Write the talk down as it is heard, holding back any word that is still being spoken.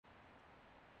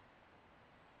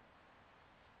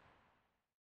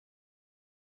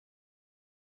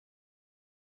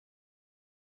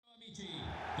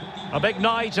A big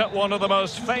night at one of the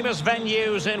most famous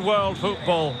venues in world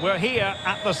football. We're here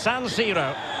at the San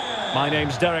Siro. My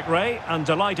name's Derek Ray, and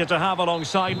delighted to have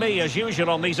alongside me, as usual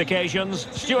on these occasions,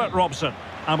 Stuart Robson.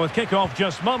 And with kick-off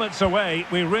just moments away,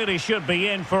 we really should be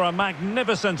in for a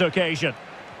magnificent occasion.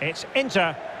 It's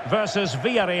Inter versus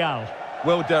Villarreal.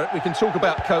 Well, Derek, we can talk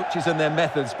about coaches and their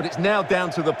methods, but it's now down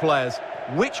to the players.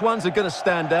 Which ones are going to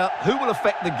stand out, who will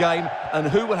affect the game, and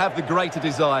who will have the greater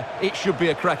desire? It should be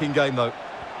a cracking game, though.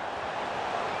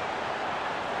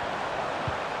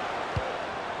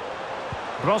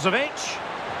 Brozovic.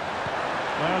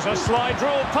 There's a slide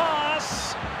rule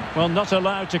pass. Well, not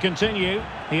allowed to continue.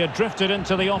 He had drifted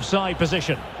into the offside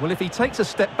position. Well, if he takes a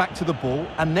step back to the ball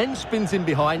and then spins in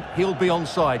behind, he'll be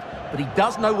onside. But he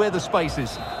does know where the space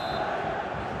is.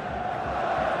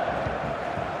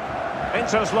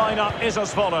 Inter's lineup is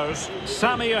as follows.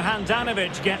 Samir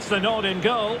Handanovic gets the nod in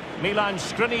goal. Milan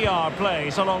Skriniar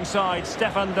plays alongside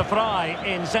Stefan de Vrij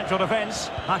in central defence.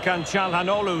 Hakan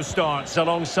Çalhanoğlu starts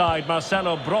alongside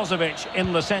Marcelo Brozovic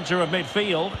in the centre of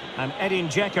midfield. And Edin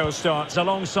Dzeko starts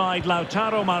alongside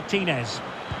Lautaro Martinez.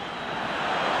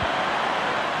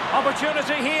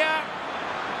 Opportunity here.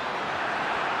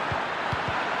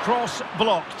 Cross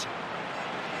blocked.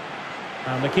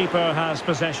 And the keeper has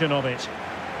possession of it.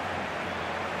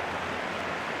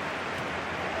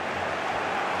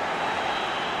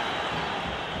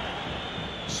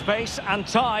 Space and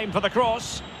time for the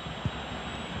cross.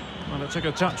 Well, it took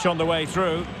a touch on the way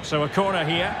through, so a corner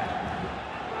here.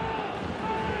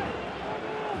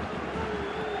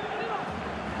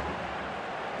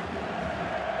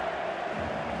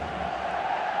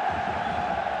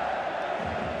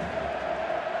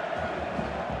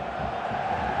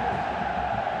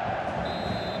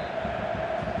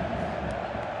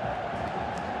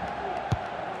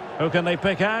 Who can they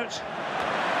pick out?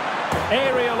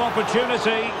 Aerial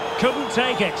opportunity, couldn't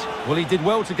take it. Well, he did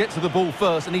well to get to the ball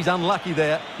first, and he's unlucky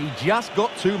there. He just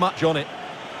got too much on it.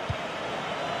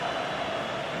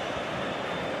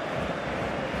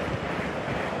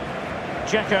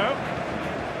 Dzeko.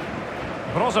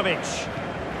 Brozovic.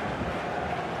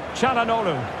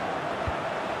 Çalhanoğlu.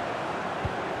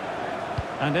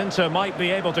 And Inter might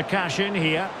be able to cash in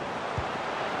here.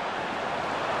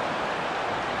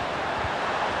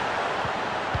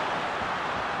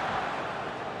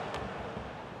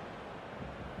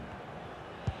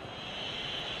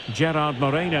 Gerard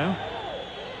Moreno.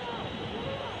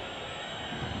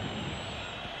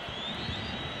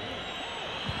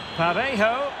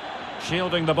 Parejo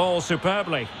shielding the ball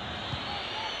superbly.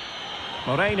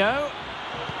 Moreno.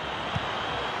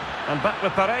 And back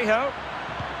with Parejo.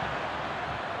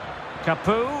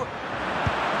 Capu.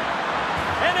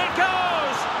 In it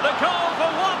goes! The goal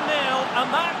for 1-0,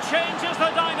 and that changes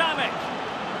the dynamic.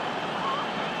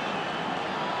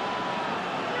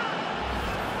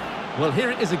 Well,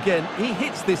 here it is again. He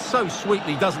hits this so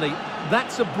sweetly, doesn't he?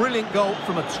 That's a brilliant goal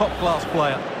from a top-class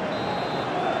player.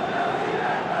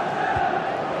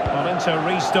 Well, Inter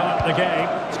restart the game.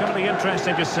 It's going to be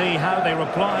interesting to see how they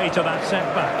reply to that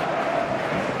setback.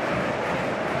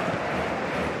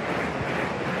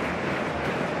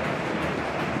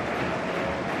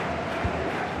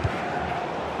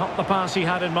 Not the pass he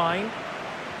had in mind.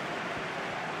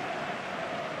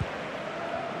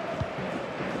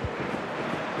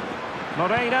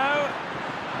 Moreno.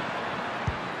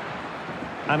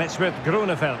 And it's with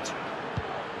Grunewald.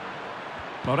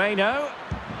 Moreno.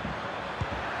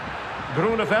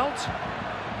 Grunewald.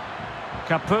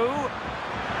 Capu.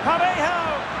 Parejo.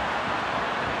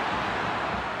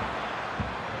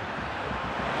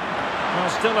 Well,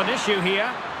 still an issue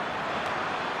here.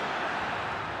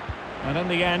 And in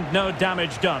the end, no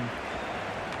damage done.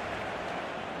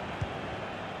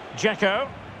 Dzeko.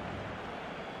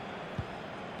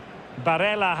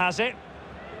 Barella has it.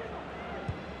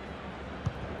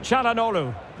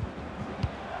 Çalhanoğlu.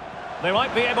 They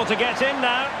might be able to get in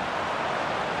now.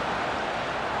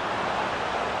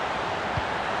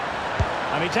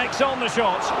 And he takes on the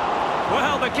shot.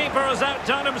 Well, the keeper has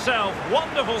outdone himself.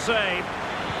 Wonderful save.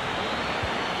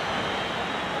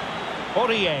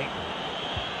 Aurier.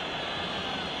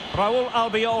 Raul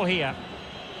Albiol here.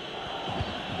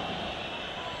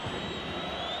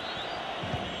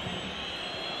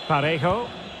 Parejo.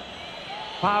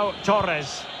 Pau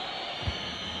Torres.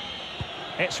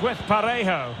 It's with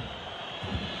Parejo.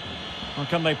 Well,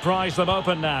 can they prise them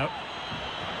open now?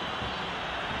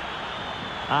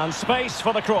 And space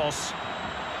for the cross.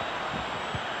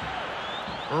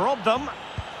 Rob them.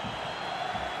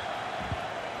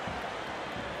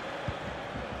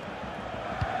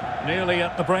 Nearly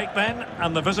at the break then,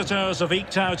 and the visitors have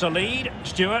eked out a lead.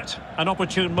 Stuart, an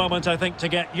opportune moment, I think, to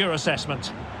get your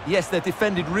assessment. Yes, they've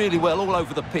defended really well all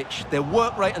over the pitch. Their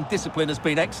work rate and discipline has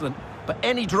been excellent, but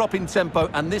any drop in tempo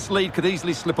and this lead could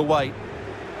easily slip away.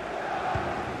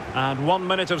 And 1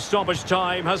 minute of stoppage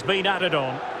time has been added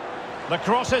on. The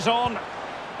cross is on,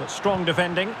 but strong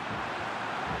defending.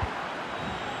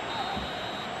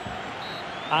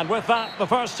 And with that, the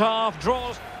first half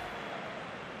draws.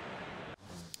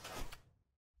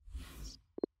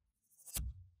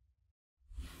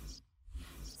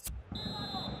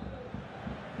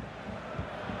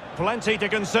 Plenty to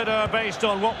consider based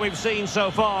on what we've seen so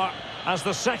far as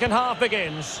the second half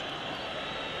begins.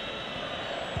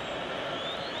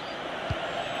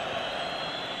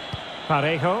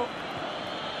 Parejo.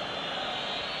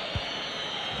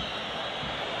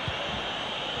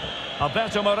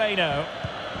 Alberto Moreno.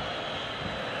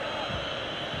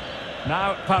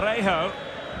 Now Parejo.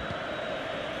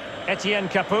 Etienne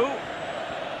Capoue.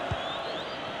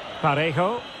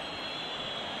 Parejo.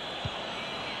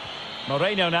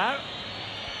 Moreno now.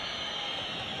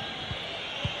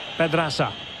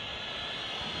 Pedraza.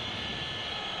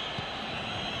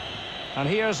 And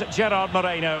here's Gerard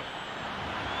Moreno.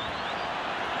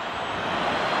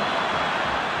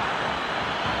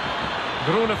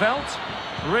 Grunewald.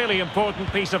 Really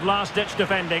important piece of last-ditch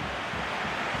defending.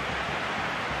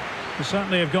 We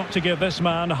certainly have got to give this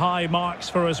man high marks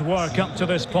for his work up to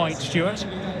this point, Stuart.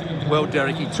 Well,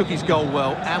 Derek, he took his goal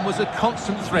well and was a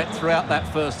constant threat throughout that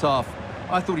first half.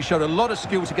 I thought he showed a lot of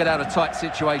skill to get out of tight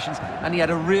situations, and he had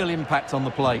a real impact on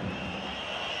the play.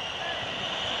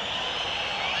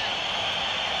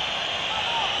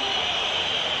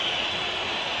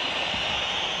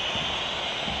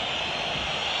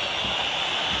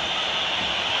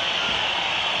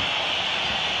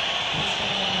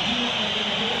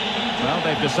 Well,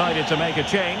 they've decided to make a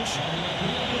change.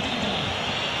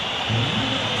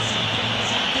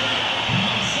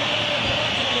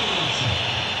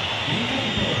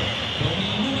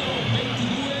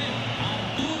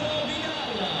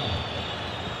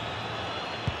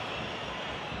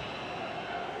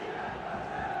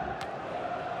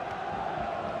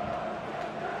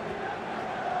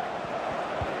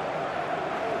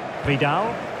 Vidal.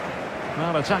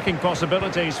 Well, attacking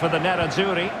possibilities for the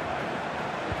Nerazzurri.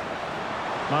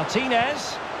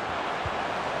 Martinez.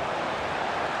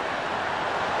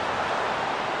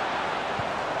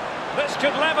 This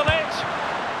could level it.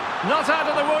 Not out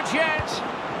of the woods yet.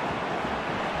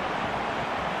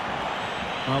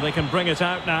 Well, they can bring it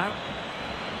out now.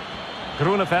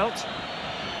 Grunewald.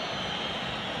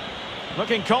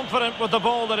 Looking confident with the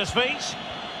ball at his feet.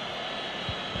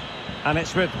 And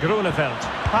it's with Grunewald.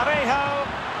 Parejo.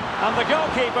 And the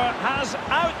goalkeeper has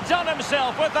outdone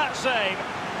himself with that save.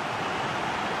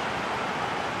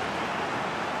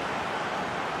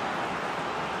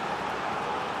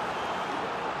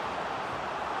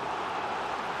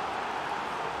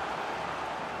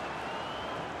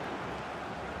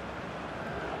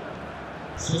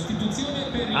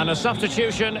 And a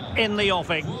substitution in the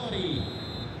offing.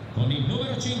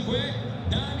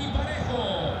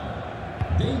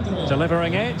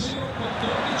 Delivering it.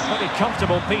 Pretty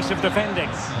comfortable piece of defending.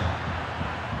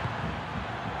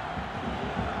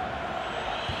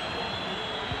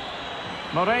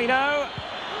 Moreno.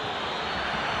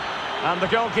 And the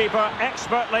goalkeeper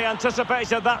expertly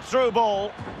anticipated that through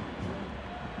ball.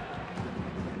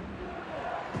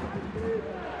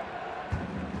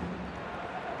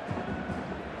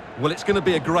 Well, it's going to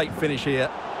be a great finish here.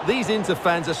 These Inter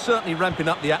fans are certainly ramping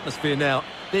up the atmosphere now.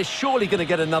 They're surely going to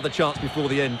get another chance before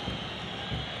the end.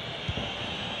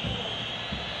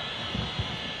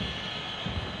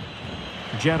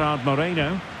 Gerard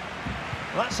Moreno.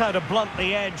 That's how to blunt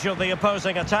the edge of the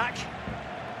opposing attack.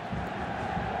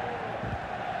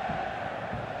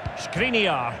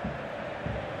 Skriniar.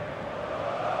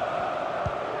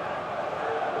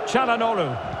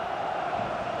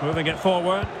 Çalhanoğlu. Moving it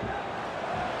forward.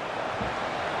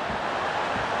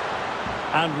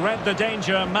 And read the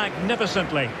danger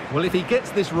magnificently. Well, if he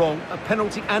gets this wrong, a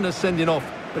penalty and a sending off,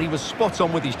 but he was spot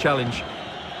on with his challenge.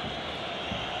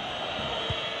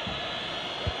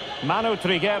 Manu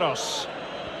Trigueros.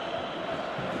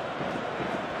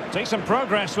 Decent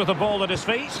progress with the ball at his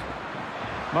feet.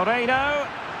 Moreno.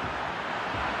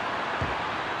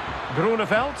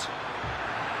 Grunewald.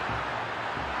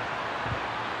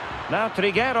 Now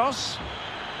Trigueros.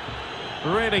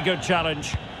 Really good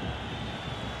challenge.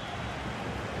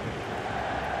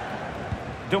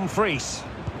 Dumfries.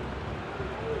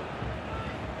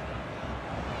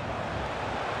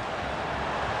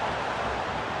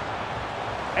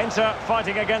 Inter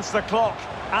fighting against the clock.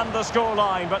 and the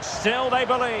scoreline, but still they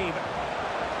believe.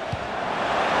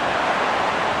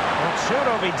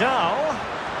 Arturo Vidal.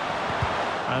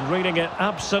 And reading it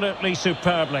absolutely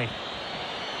superbly.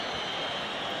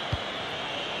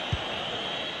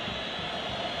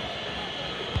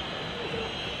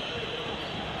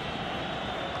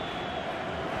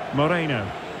 Moreno.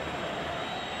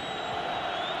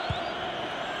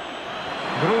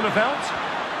 Grunewald.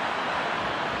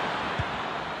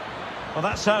 Well,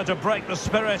 that's how to break the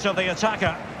spirit of the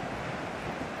attacker.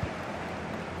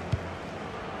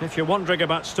 If you're wondering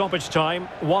about stoppage time,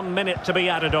 1 minute to be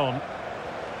added on.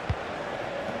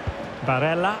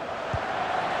 Barella.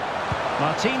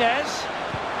 Martinez.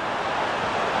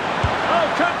 Oh,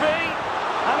 could be.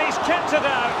 And he's kept it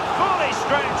out, fully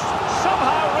stretched,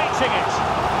 somehow reaching it.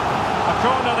 A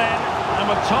corner then, and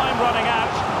with time running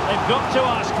out, they've got to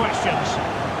ask questions.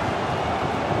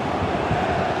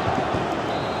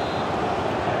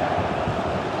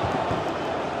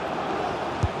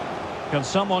 Can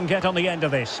someone get on the end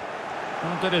of this?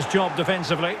 Well, did his job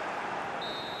defensively.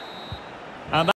 And